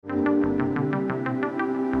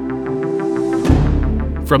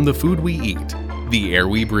From the food we eat, the air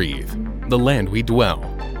we breathe, the land we dwell,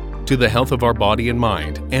 to the health of our body and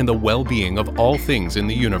mind and the well-being of all things in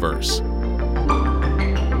the universe.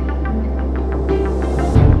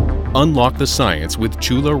 Unlock the science with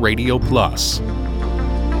Chula Radio Plus.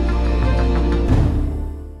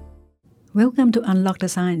 Welcome to Unlock the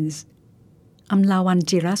Science. I'm Lawan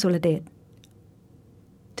Jirasuladet.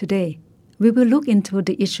 Today, we will look into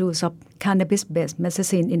the issues of cannabis-based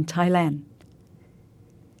medicine in Thailand.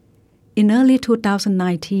 In early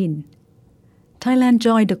 2019, Thailand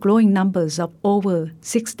joined the growing numbers of over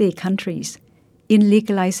 60 countries in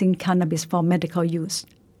legalizing cannabis for medical use.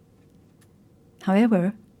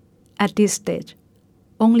 However, at this stage,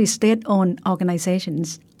 only state-owned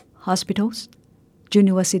organizations, hospitals,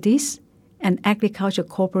 universities, and agriculture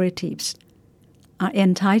cooperatives are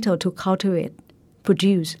entitled to cultivate,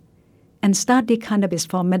 produce, and study cannabis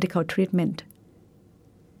for medical treatment.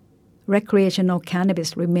 Recreational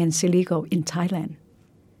cannabis remains illegal in Thailand.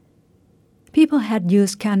 People had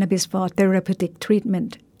used cannabis for therapeutic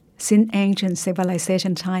treatment since ancient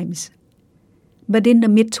civilization times. But in the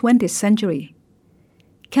mid-20th century,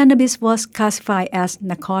 cannabis was classified as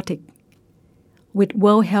narcotic, with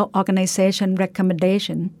World Health Organization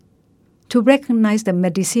recommendation to recognize the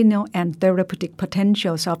medicinal and therapeutic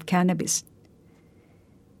potentials of cannabis.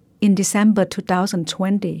 In December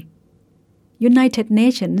 2020, United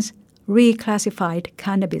Nations reclassified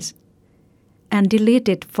cannabis and deleted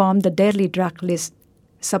it from the deadly drug list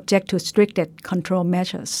subject to stricter control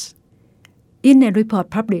measures. In a report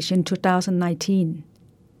published in 2019,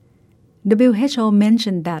 WHO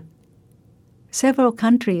mentioned that several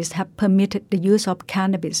countries have permitted the use of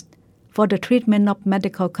cannabis for the treatment of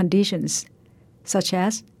medical conditions such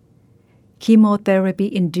as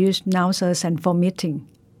chemotherapy-induced nausea and vomiting,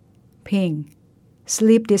 pain,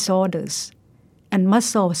 sleep disorders, and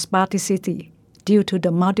muscle spasticity due to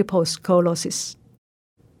the multiple sclerosis.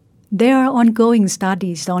 There are ongoing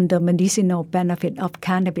studies on the medicinal benefit of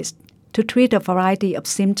cannabis to treat a variety of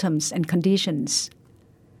symptoms and conditions.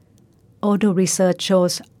 Although research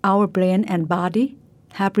shows our brain and body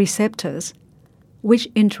have receptors which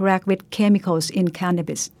interact with chemicals in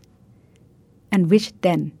cannabis, and which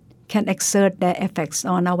then can exert their effects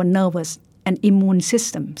on our nervous and immune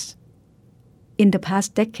systems. In the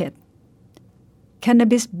past decade,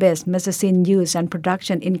 cannabis-based medicine use and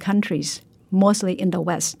production in countries, mostly in the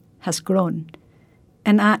West, has grown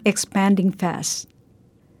and are expanding fast.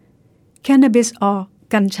 Cannabis, or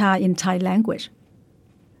gansha in Thai language,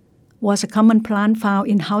 was a common plant found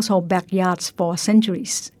in household backyards for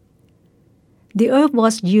centuries. The herb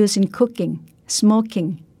was used in cooking,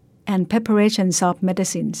 smoking, and preparations of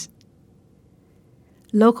medicines.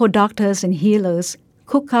 Local doctors and healers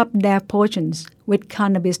cook up their potions with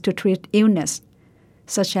cannabis to treat illness,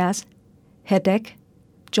 such as headache,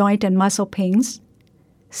 joint and muscle pains,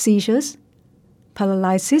 seizures,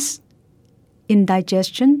 paralysis,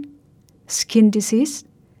 indigestion, skin disease,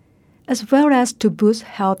 as well as to boost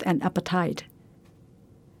health and appetite.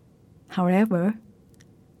 However,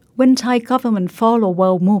 when Thai government follow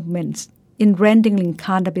world movements in rendering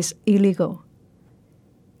cannabis illegal,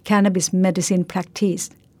 cannabis medicine practice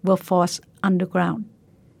were forced underground.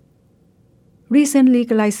 Recent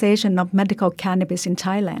legalization of medical cannabis in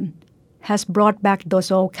Thailand has brought back those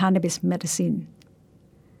old cannabis medicine.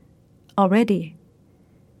 Already,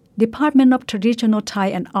 Department of Traditional Thai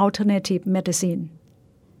and Alternative Medicine,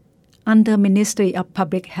 under Ministry of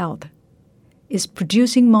Public Health, is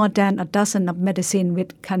producing more than a dozen of medicine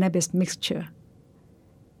with cannabis mixture.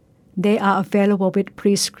 They are available with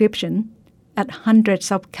prescription at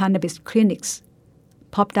hundreds of cannabis clinics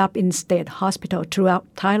popped up in state hospitals throughout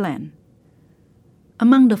Thailand.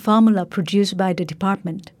 Among the formula produced by the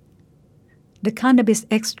department, the cannabis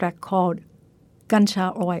extract called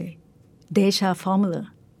gansha oil, Desha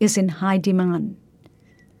formula, is in high demand.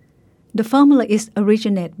 The formula is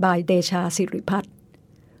originated by Desha Siripat,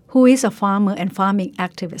 who is a farmer and farming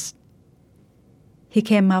activist. He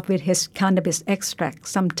came up with his cannabis extract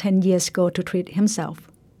some 10 years ago to treat himself.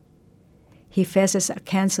 He faces a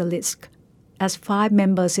cancer risk as 5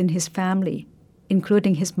 members in his family,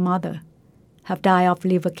 including his mother, have died of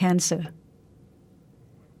liver cancer.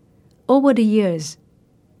 Over the years,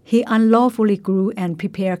 he unlawfully grew and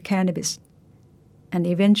prepared cannabis and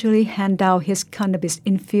eventually handed out his cannabis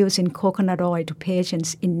infused in coconut oil to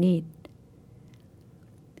patients in need.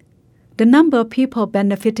 The number of people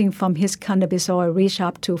benefiting from his cannabis oil reached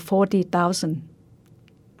up to 40,000,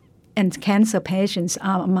 and cancer patients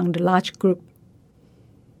are among the large group.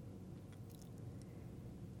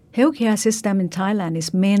 Healthcare system in Thailand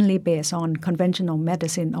is mainly based on conventional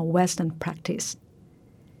medicine or Western practice.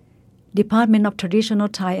 Department of Traditional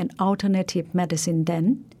Thai and Alternative Medicine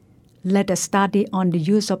then led a study on the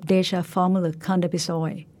use of Desha formula cannabis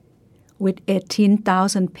oil with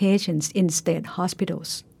 18,000 patients in state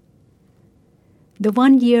hospitals. The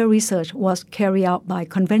one-year research was carried out by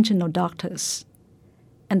conventional doctors,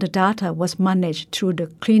 and the data was managed through the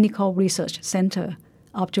Clinical Research Center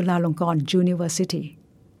of Chulalongkorn University.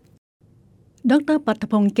 Dr.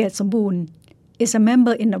 Pattapong Kessomboon is a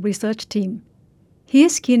member in the research team. He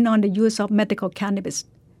is keen on the use of medical cannabis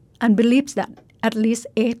and believes that at least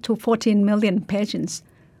 8 to 14 million patients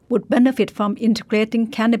would benefit from integrating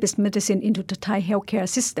cannabis medicine into the Thai healthcare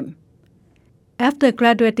system. After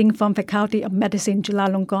graduating from Faculty of Medicine,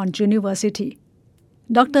 Chulalongkorn University,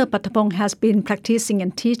 Dr. Pattapong has been practicing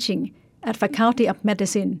and teaching at Faculty of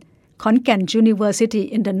Medicine, Khon Kaen University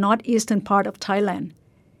in the northeastern part of Thailand.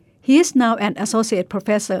 He is now an associate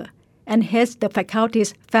professor and heads the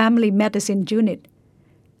faculty's family medicine unit.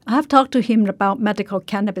 I have talked to him about medical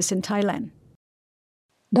cannabis in Thailand.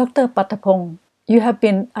 Dr. Pattapong, you have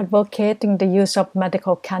been advocating the use of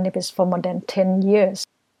medical cannabis for more than 10 years.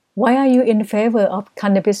 Why are you in favor of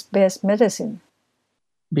cannabis-based medicine?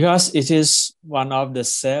 Because it is one of the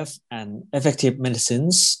safe and effective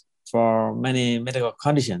medicines for many medical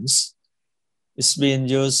conditions. It's been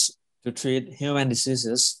used to treat human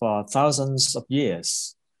diseases for thousands of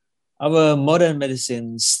years. Our modern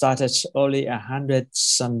medicine started only 100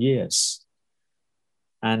 some years,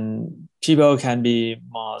 and people can be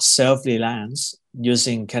more self-reliant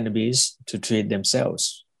using cannabis to treat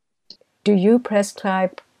themselves. Do you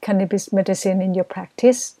prescribe cannabis medicine in your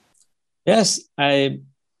practice? Yes, I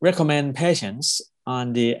recommend patients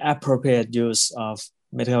on the appropriate use of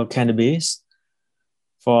medical cannabis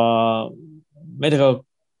for medical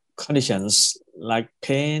conditions like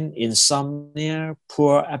pain, insomnia,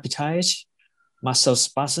 poor appetite, muscle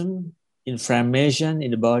spasm, inflammation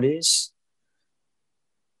in the bodies.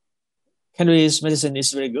 Cannabis medicine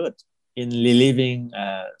is very good in relieving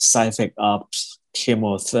side effects of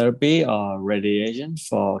chemotherapy or radiation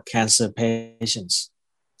for cancer patients.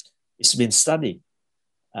 It's been studied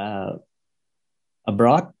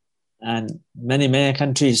abroad, and many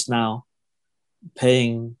countries now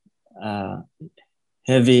paying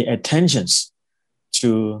heavy attention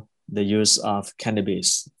to the use of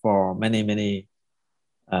cannabis for many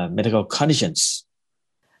medical conditions.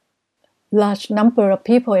 Large number of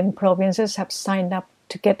people in provinces have signed up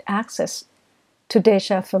to get access to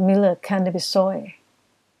Desha familiar cannabis oil.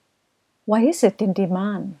 Why is it in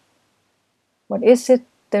demand? What is its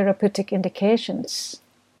therapeutic indications?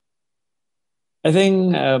 I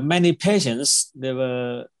think many patients, they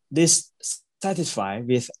were dissatisfied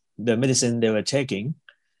with the medicine they were taking.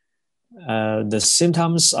 The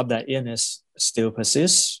symptoms of the illness still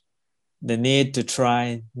persist. They need to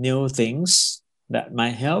try new things that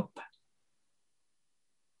might help.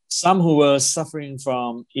 Some who were suffering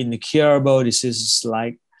from incurable diseases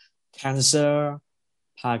like cancer,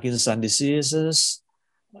 Parkinson's diseases,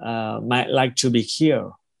 might like to be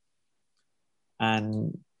cured.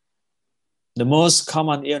 And the most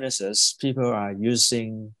common illnesses, people are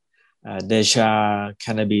using Desha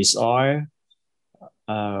cannabis oil,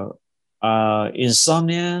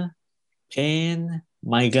 insomnia, pain,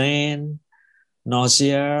 migraine,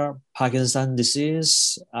 nausea, Parkinson's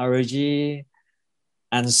disease, allergy,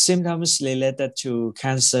 and symptoms related to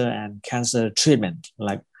cancer and cancer treatment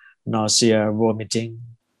like nausea, vomiting.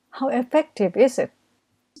 How effective is it?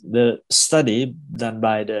 The study done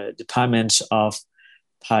by the Department of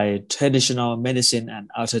Thai Traditional Medicine and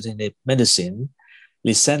Alternative Medicine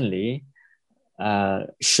recently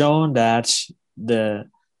shown that the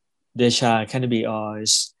Desha cannabis oil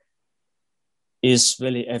is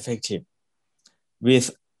very effective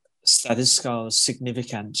with statistical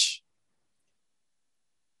significance.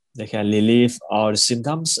 They can relieve all the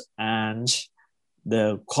symptoms, and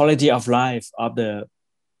the quality of life of the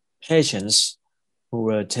patients who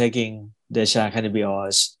were taking Desha cannabis oil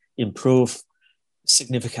improved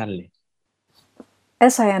significantly.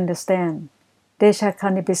 As I understand, Desha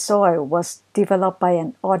cannabis oil was developed by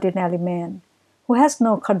an ordinary man who has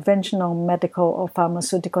no conventional medical or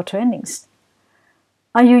pharmaceutical trainings.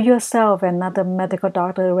 Are you yourself and another medical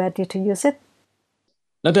doctor ready to use it?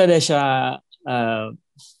 Dr. Desha,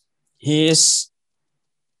 he is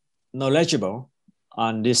knowledgeable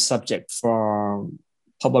on this subject for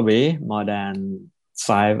probably more than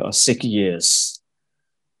 5 or 6 years.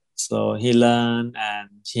 So he learned and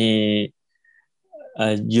he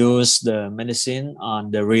used the medicine on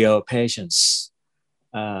the real patients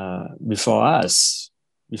before us,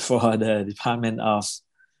 before the Department of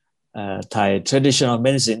Thai Traditional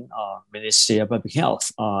Medicine or Ministry of Public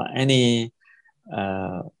Health or any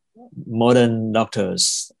modern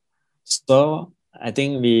doctors. So I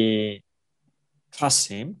think we trust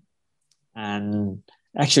him. And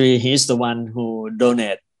actually, he's the one who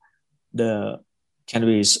donated the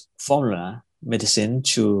cannabis formula medicine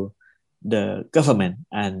to the government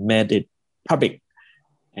and made it public.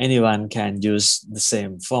 Anyone can use the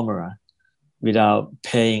same formula without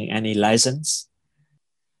paying any license.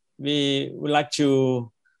 We would like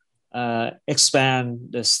to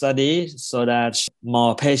expand the study so that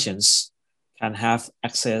more patients can have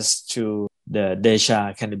access to the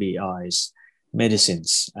Desha cannabis oils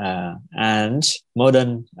medicines, and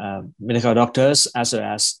modern medical doctors as well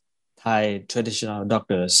as Thai traditional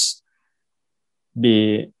doctors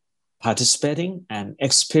be participating and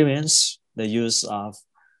experience the use of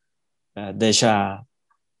Desha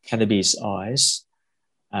cannabis oils,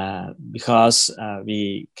 because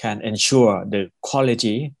we can ensure the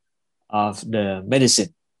quality of the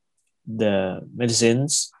medicine. The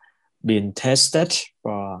medicines being tested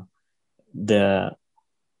for the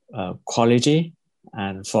quality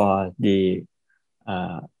and for the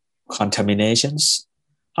contaminations.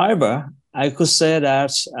 However, I could say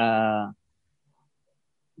that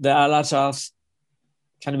there are a lot of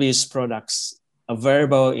cannabis products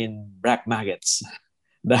available in black markets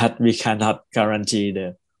that we cannot guarantee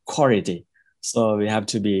the quality. So we have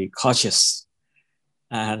to be cautious.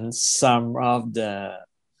 And some of the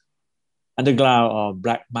underground or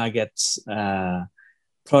black market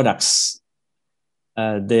products,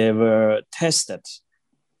 they were tested,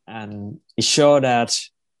 and it showed that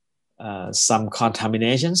some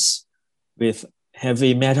contaminations with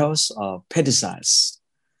heavy metals or pesticides.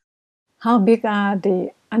 How big are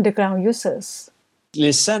the underground users?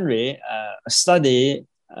 Recently, a study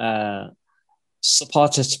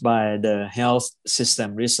supported by the Health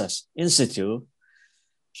System Research Institute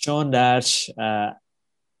shown that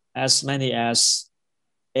as many as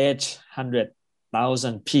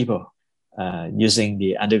 800,000 people using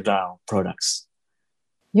the underground products.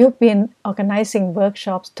 You've been organizing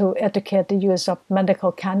workshops to educate the use of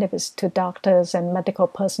medical cannabis to doctors and medical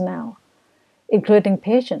personnel, including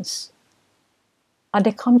patients. Are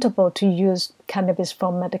they comfortable to use cannabis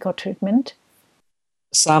for medical treatment?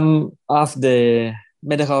 Some of the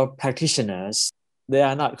medical practitioners, they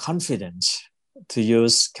are not confident to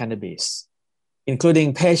use cannabis,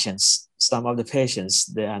 including patients. Some of the patients,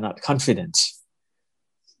 they are not confident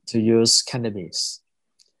to use cannabis.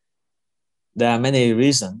 There are many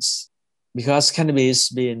reasons. Because cannabis has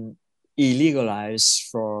been illegalized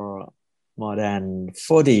for more than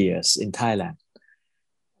 40 years in Thailand.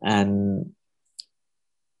 And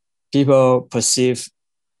people perceive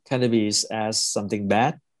cannabis as something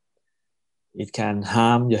bad. It can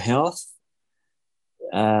harm your health.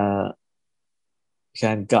 It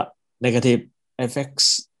can get negative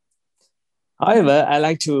effects. However, I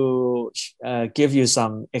like to give you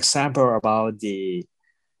some example about the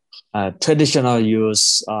traditional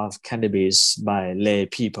use of cannabis by lay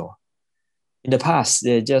people. In the past,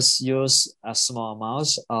 they just use a small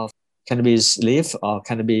amount of cannabis leaf or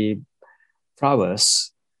cannabis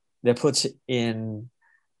flowers. They put in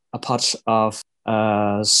a pot of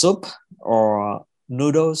soup or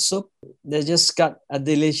noodle soup. They just got a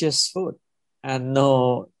delicious food and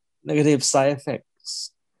no negative side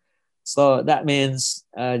effects. So that means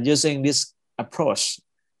using this approach.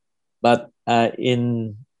 But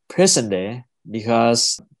in present day,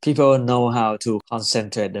 because people know how to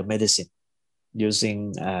concentrate the medicine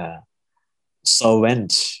using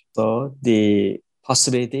solvent, so the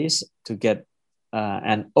possibilities to get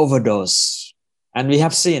an overdose. And we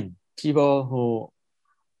have seen people who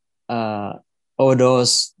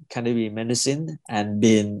overdose cannabis medicine and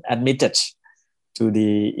been admitted to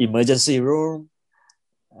the emergency room.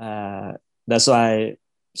 That's why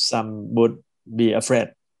some would be afraid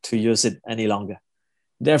to use it any longer.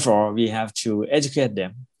 Therefore, we have to educate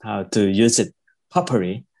them how to use it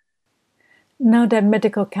properly. Now that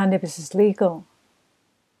medical cannabis is legal,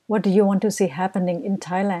 what do you want to see happening in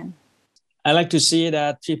Thailand? I like to see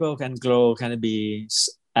that people can grow cannabis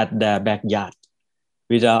at their backyard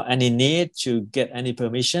without any need to get any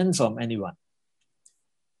permission from anyone.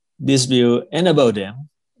 This will enable them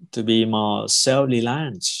to be more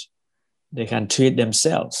self-reliant. They can treat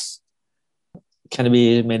themselves.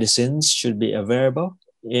 Cannabis medicines should be available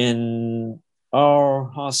in all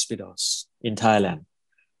hospitals in Thailand,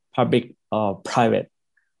 public or private,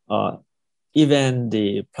 or even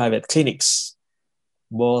the private clinics,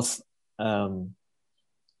 both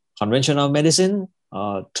conventional medicine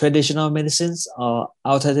or traditional medicines or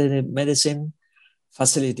alternative medicine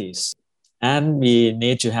facilities. And we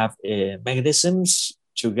need to have mechanisms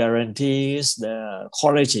to guarantee the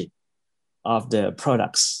quality of the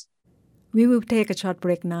products. We will take a short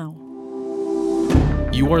break now.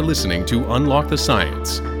 You are listening to Unlock the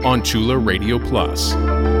Science on Chula Radio Plus.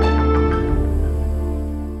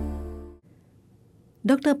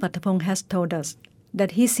 Dr. Pattapong has told us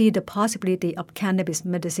that he sees the possibility of cannabis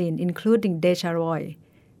medicine, including Dejaroy,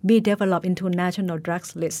 be developed into a national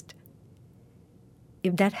drugs list.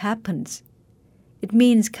 If that happens, it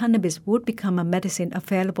means cannabis would become a medicine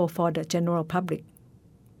available for the general public.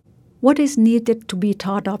 What is needed to be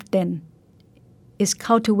thought of then is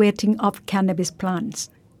cultivating of cannabis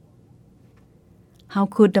plants. How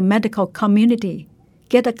could the medical community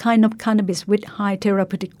get a kind of cannabis with high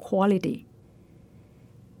therapeutic quality?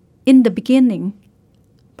 In the beginning,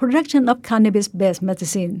 production of cannabis-based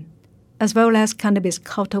medicine, as well as cannabis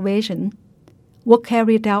cultivation, were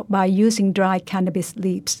carried out by using dry cannabis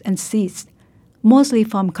leaves and seeds, mostly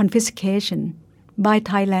from confiscation by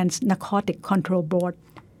Thailand's Narcotic Control Board,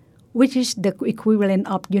 which is the equivalent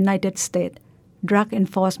of United States Drug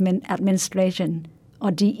Enforcement Administration, or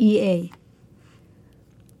DEA.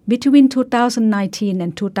 Between 2019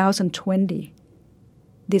 and 2020,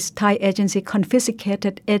 this Thai agency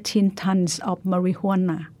confiscated 18 tons of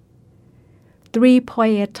marijuana,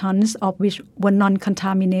 3.8 tons of which were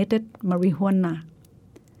non-contaminated marijuana,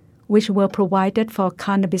 which were provided for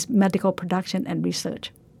cannabis medical production and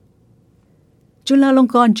research.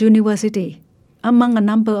 Chulalongkorn University, among a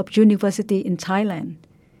number of universities in Thailand,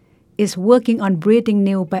 is working on breeding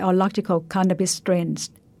new biological cannabis strains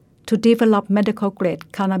to develop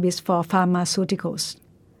medical-grade cannabis for pharmaceuticals.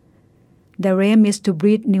 The aim is to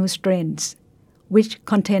breed new strains, which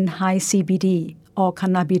contain high CBD or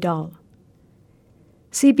cannabidiol.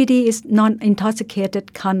 CBD is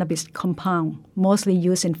non-intoxicated cannabis compound, mostly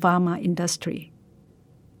used in pharma industry.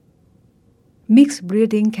 Mixed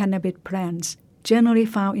breeding cannabis plants, generally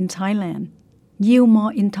found in Thailand, yield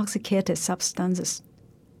more intoxicated substances.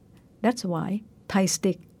 That's why Thai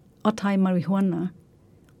stick or Thai marijuana,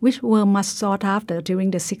 which were much sought after during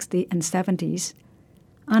the 60s and 70s,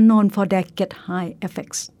 are known for their get-high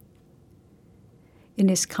effects. In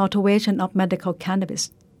its cultivation of medical cannabis,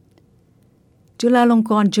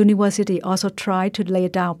 Chulalongkorn University also tried to lay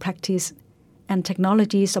down practice and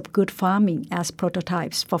technologies of good farming as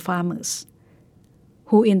prototypes for farmers,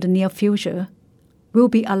 who in the near future will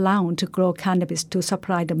be allowed to grow cannabis to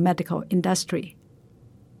supply the medical industry.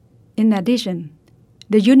 In addition,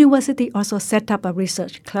 the university also set up a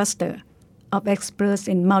research cluster of experts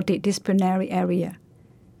in multidisciplinary area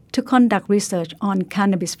to conduct research on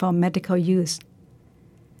cannabis for medical use.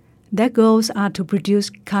 Their goals are to produce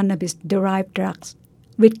cannabis-derived drugs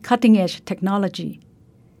with cutting-edge technology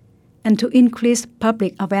and to increase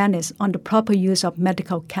public awareness on the proper use of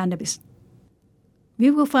medical cannabis. We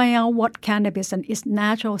will find out what Cannabis and its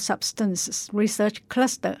Natural Substances Research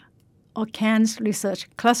Cluster, or CANS Research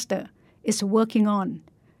Cluster, is working on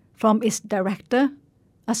from its director,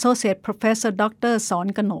 Associate Professor Dr.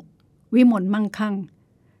 Sornkanok Vimolmangkang.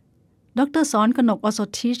 Dr. Sornkanok also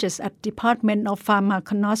teaches at Department of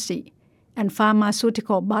Pharmacology and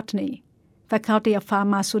Pharmaceutical Botany, Faculty of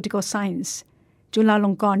Pharmaceutical Sciences,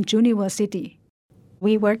 Chulalongkorn University.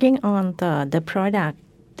 We're working on the product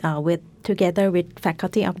together with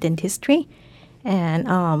Faculty of Dentistry,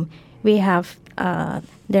 and we have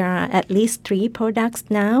there are at least 3 products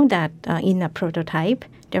now that in a prototype.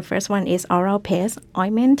 The first one is oral paste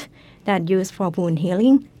ointment that used for wound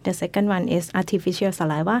healing. The second one is artificial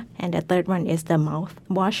saliva, and the third one is the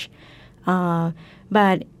mouthwash.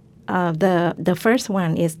 But the first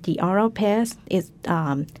one is the oral paste. Is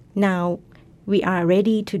now we are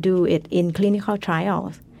ready to do it in clinical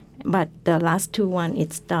trials, but the last 2 one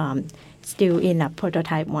it's still in a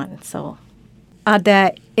prototype one. So, are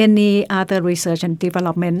there any other research and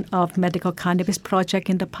development of medical cannabis project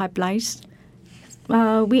in the pipelines?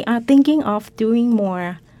 We are thinking of doing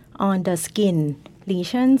more on the skin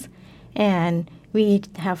lesions, and we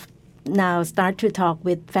have now start to talk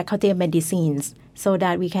with Faculty of Medicines so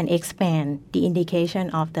that we can expand the indication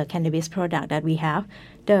of the cannabis product that we have.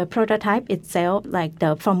 The prototype itself, like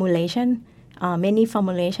the formulation, many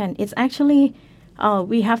formulation, it's actually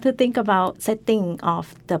we have to think about setting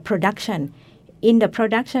of the production. In the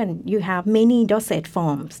production, you have many dosage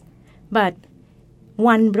forms, but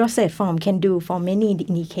one dosage form can do for many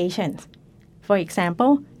indications. For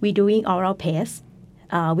example, we're doing oral paste,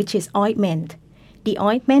 which is ointment. The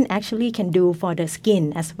ointment actually can do for the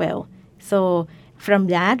skin as well. So from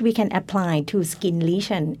that, we can apply to skin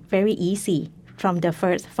lesion very easy from the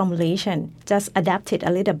first formulation. Just adapt it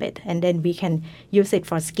a little bit, and then we can use it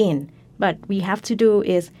for skin. But we have to do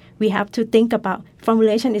is we have to think about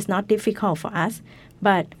formulation is not difficult for us,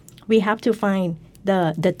 but we have to find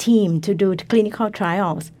the team to do the clinical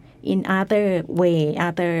trials in other way,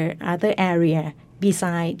 other area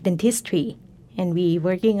beside dentistry. And we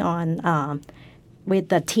working on with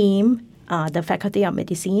the team, the Faculty of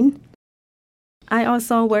Medicine. I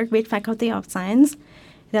also work with Faculty of Science.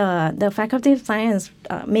 The Faculty of Science,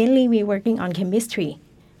 mainly we working on chemistry.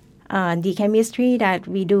 The chemistry that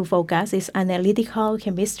we do focus is analytical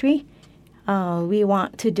chemistry. We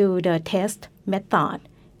want to do the test method,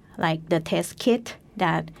 like the test kit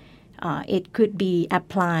that it could be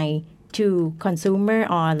applied to consumer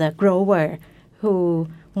or the grower who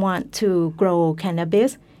want to grow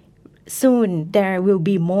cannabis. Soon there will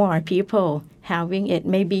be more people having it.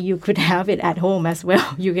 Maybe you could have it at home as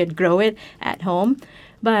well. You can grow it at home,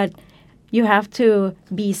 but you have to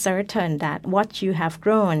be certain that what you have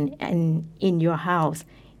grown in your house,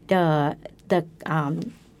 the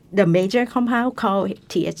major compound called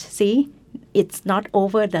THC, it's not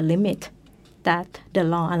over the limit that the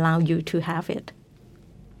law allows you to have it.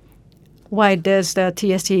 Why does the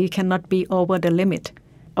THC cannot be over the limit?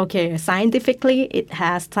 Okay, scientifically, it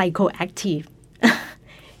has psychoactive.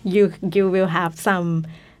 You will have some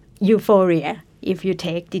euphoria if you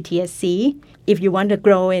take the THC. If you want to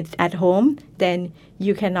grow it at home, then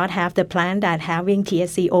you cannot have the plant that having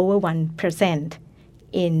THC over 1%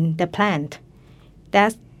 in the plant.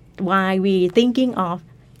 That's why we're thinking of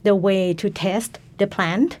the way to test the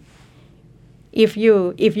plant. If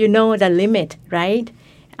you know the limit, right,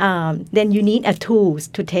 then you need a tools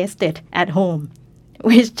to test it at home,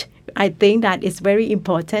 which I think that is very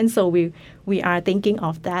important. So we are thinking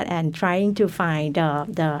of that and trying to find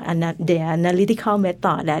the analytical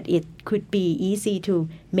method that it could be easy to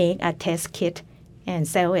make a test kit and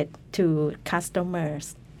sell it to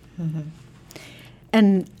customers. Mm-hmm.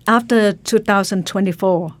 And after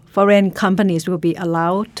 2024, foreign companies will be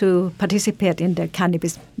allowed to participate in the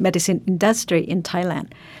cannabis medicine industry in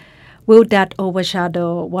Thailand. Will that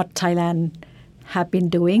overshadow what Thailand have been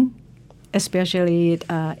doing, especially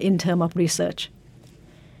in terms of research?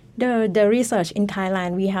 The research in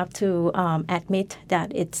Thailand, we have to admit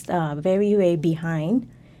that it's very way behind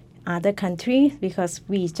other countries because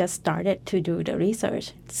we just started to do the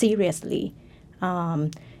research seriously.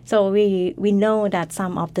 So we know that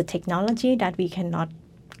some of the technology that we cannot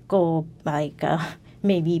go like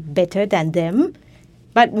maybe better than them,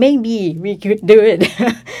 but maybe we could do it.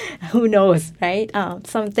 Who knows, right?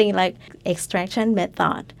 Something like extraction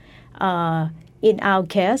method. In our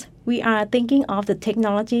case, we are thinking of the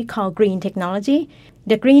technology called green technology.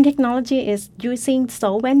 The green technology is using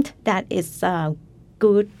solvent that is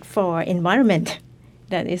good for environment.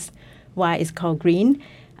 That is why it's called green.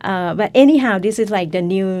 But anyhow, this is like the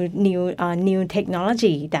new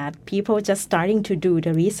technology that people just starting to do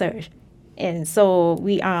the research, and so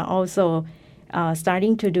we are also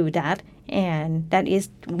starting to do that, and that is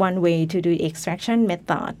one way to do extraction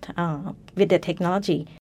method with the technology.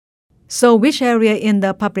 So which area in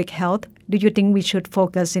the public health do you think we should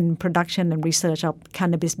focus in production and research of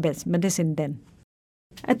cannabis-based medicine then?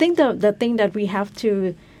 I think the thing that we have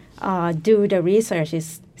to do the research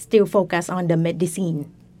is still focus on the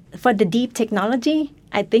medicine. For the deep technology,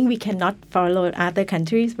 I think we cannot follow other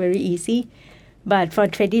countries very easy. But for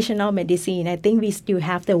traditional medicine, I think we still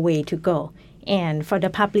have the way to go. And for the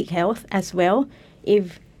public health as well,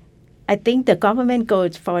 if I think the government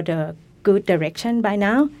goes for the good direction by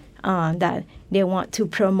now, that they want to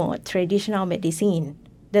promote traditional medicine.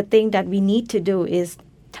 The thing that we need to do is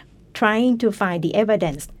trying to find the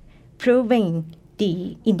evidence, proving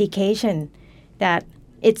the indication that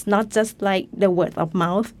it's not just like the word of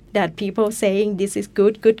mouth that people saying this is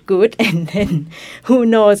good, and then who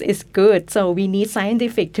knows it's good. So we need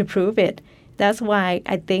scientific to prove it. That's why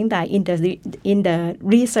I think that in the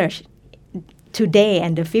research today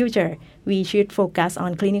and the future, we should focus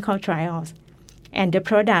on clinical trials. And the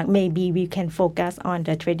product, maybe we can focus on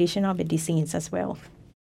the traditional medicines as well.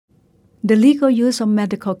 The legal use of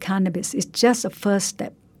medical cannabis is just a first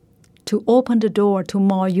step to open the door to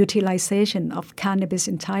more utilization of cannabis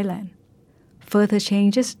in Thailand. Further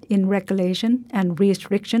changes in regulation and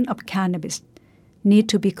restriction of cannabis need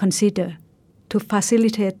to be considered to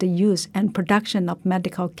facilitate the use and production of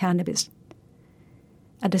medical cannabis.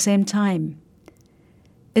 At the same time,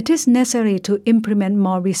 it is necessary to implement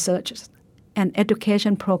more research and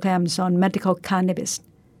education programs on medical cannabis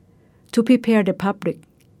to prepare the public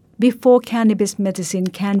before cannabis medicine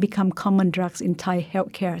can become common drugs in Thai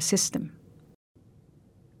healthcare system.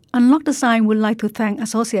 Unlock the Sign would like to thank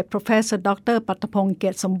Associate Professor Dr. Pattapong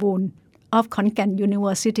Kessomboon of Khon Kaen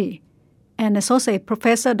University and Associate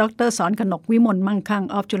Professor Dr. Sornkanok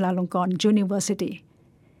Vimolmangkang of Chulalongkorn University.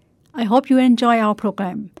 I hope you enjoy our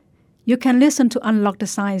program. You can listen to Unlock the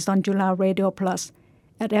Science on Jula Radio Plus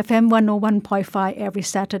at FM 101.5 every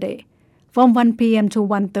Saturday from 1 p.m. to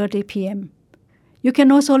 1:30 p.m. You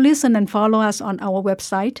can also listen and follow us on our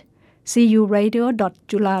website,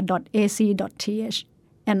 curadio.jula.ac.th,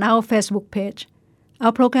 and our Facebook page.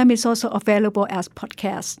 Our program is also available as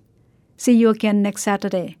podcast. See you again next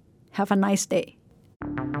Saturday. Have a nice day.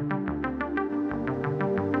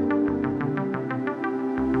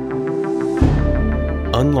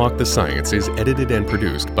 Unlock the Science is edited and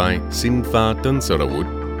produced by Sinfa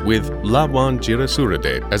Tunsarawut with Lawan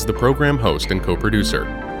Jirasuradet as the program host and co-producer.